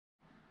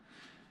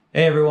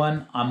Hey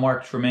everyone, I'm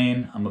Mark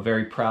Tremaine. I'm a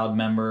very proud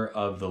member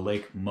of the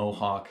Lake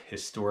Mohawk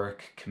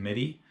Historic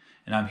Committee,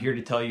 and I'm here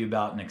to tell you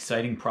about an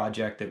exciting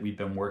project that we've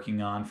been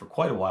working on for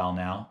quite a while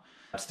now.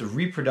 It's the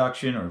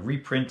reproduction or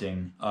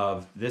reprinting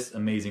of this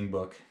amazing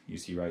book you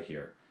see right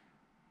here,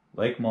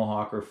 Lake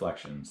Mohawk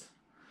Reflections.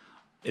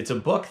 It's a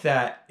book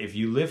that if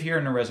you live here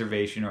in a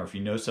reservation or if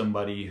you know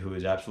somebody who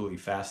is absolutely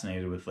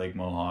fascinated with Lake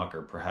Mohawk,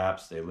 or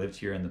perhaps they lived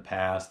here in the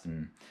past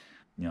and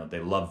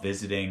they love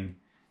visiting,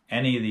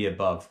 any of the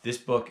above, this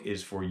book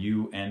is for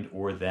you and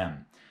or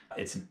them.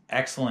 It's an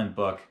excellent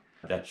book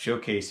that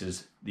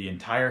showcases the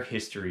entire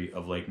history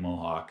of Lake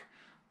Mohawk,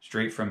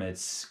 straight from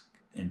its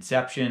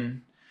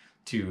inception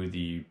to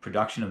the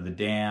production of the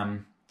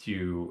dam,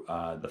 to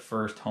the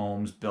first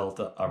homes built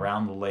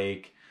around the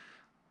lake,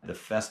 the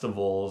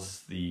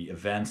festivals, the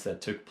events that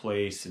took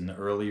place in the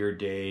earlier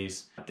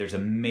days. There's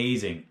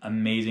amazing,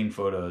 amazing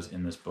photos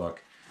in this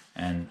book.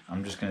 And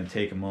I'm just going to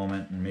take a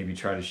moment and maybe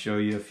try to show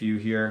you a few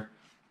here.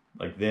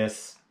 Like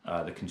this,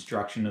 the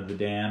construction of the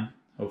dam.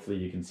 Hopefully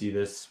you can see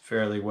this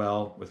fairly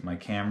well with my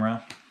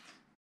camera.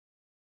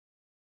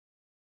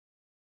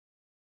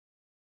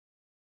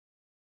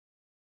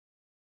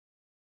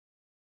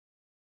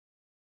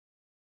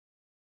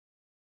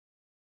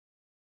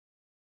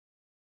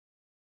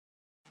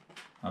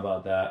 How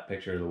about that?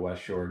 Picture of the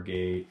West Shore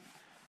Gate.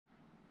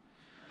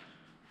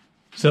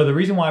 So the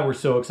reason why we're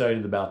so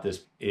excited about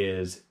this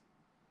is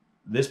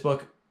this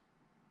book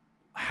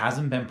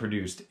hasn't been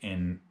produced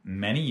in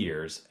many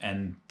years,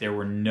 and there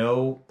were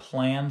no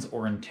plans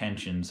or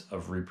intentions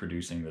of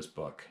reproducing this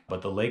book.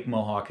 But the Lake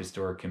Mohawk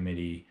Historic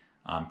Committee,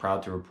 I'm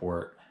proud to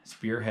report,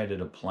 spearheaded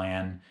a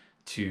plan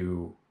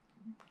to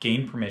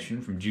gain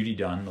permission from Judy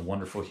Dunn, the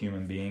wonderful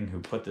human being who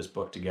put this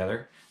book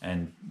together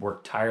and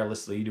worked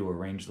tirelessly to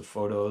arrange the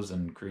photos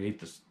and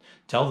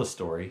tell the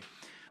story.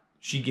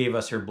 She gave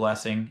us her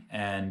blessing,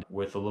 and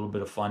with a little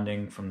bit of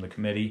funding from the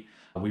committee,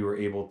 we were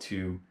able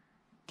to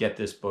get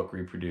this book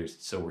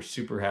reproduced. So we're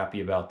super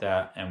happy about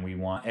that, and we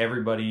want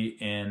everybody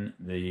in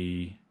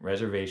the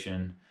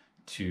reservation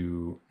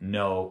to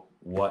know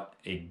what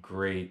a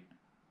great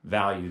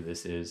value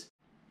this is.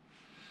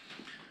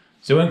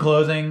 So in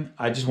closing,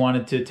 I just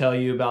wanted to tell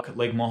you about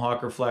Lake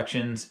Mohawk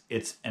Reflections.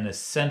 It's an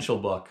essential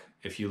book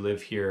if you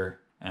live here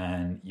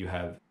and you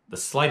have the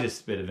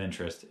slightest bit of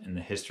interest in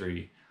the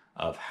history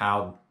of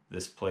how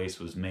this place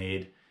was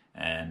made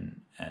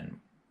and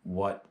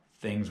what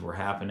things were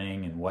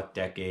happening in what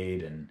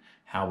decade and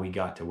how we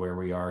got to where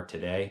we are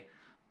today.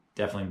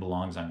 Definitely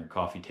belongs on your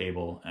coffee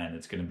table, and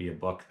it's going to be a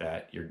book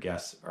that your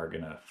guests are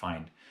going to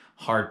find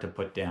hard to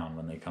put down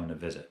when they come to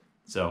visit.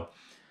 So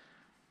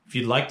if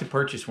you'd like to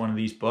purchase one of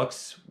these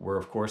books, we're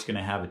of course going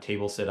to have a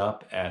table set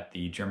up at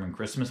the German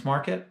Christmas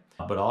market.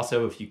 But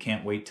also, if you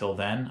can't wait till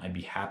then, I'd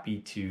be happy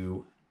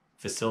to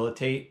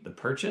facilitate the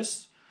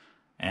purchase.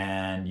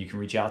 And you can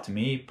reach out to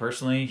me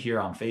personally here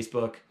on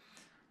Facebook.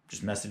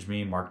 Just message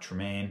me, Mark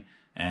Tremaine,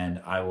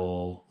 and I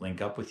will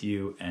link up with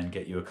you and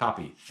get you a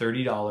copy.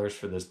 $30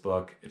 for this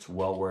book. It's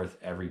well worth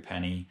every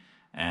penny.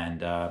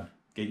 And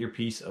get your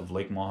piece of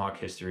Lake Mohawk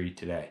history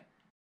today.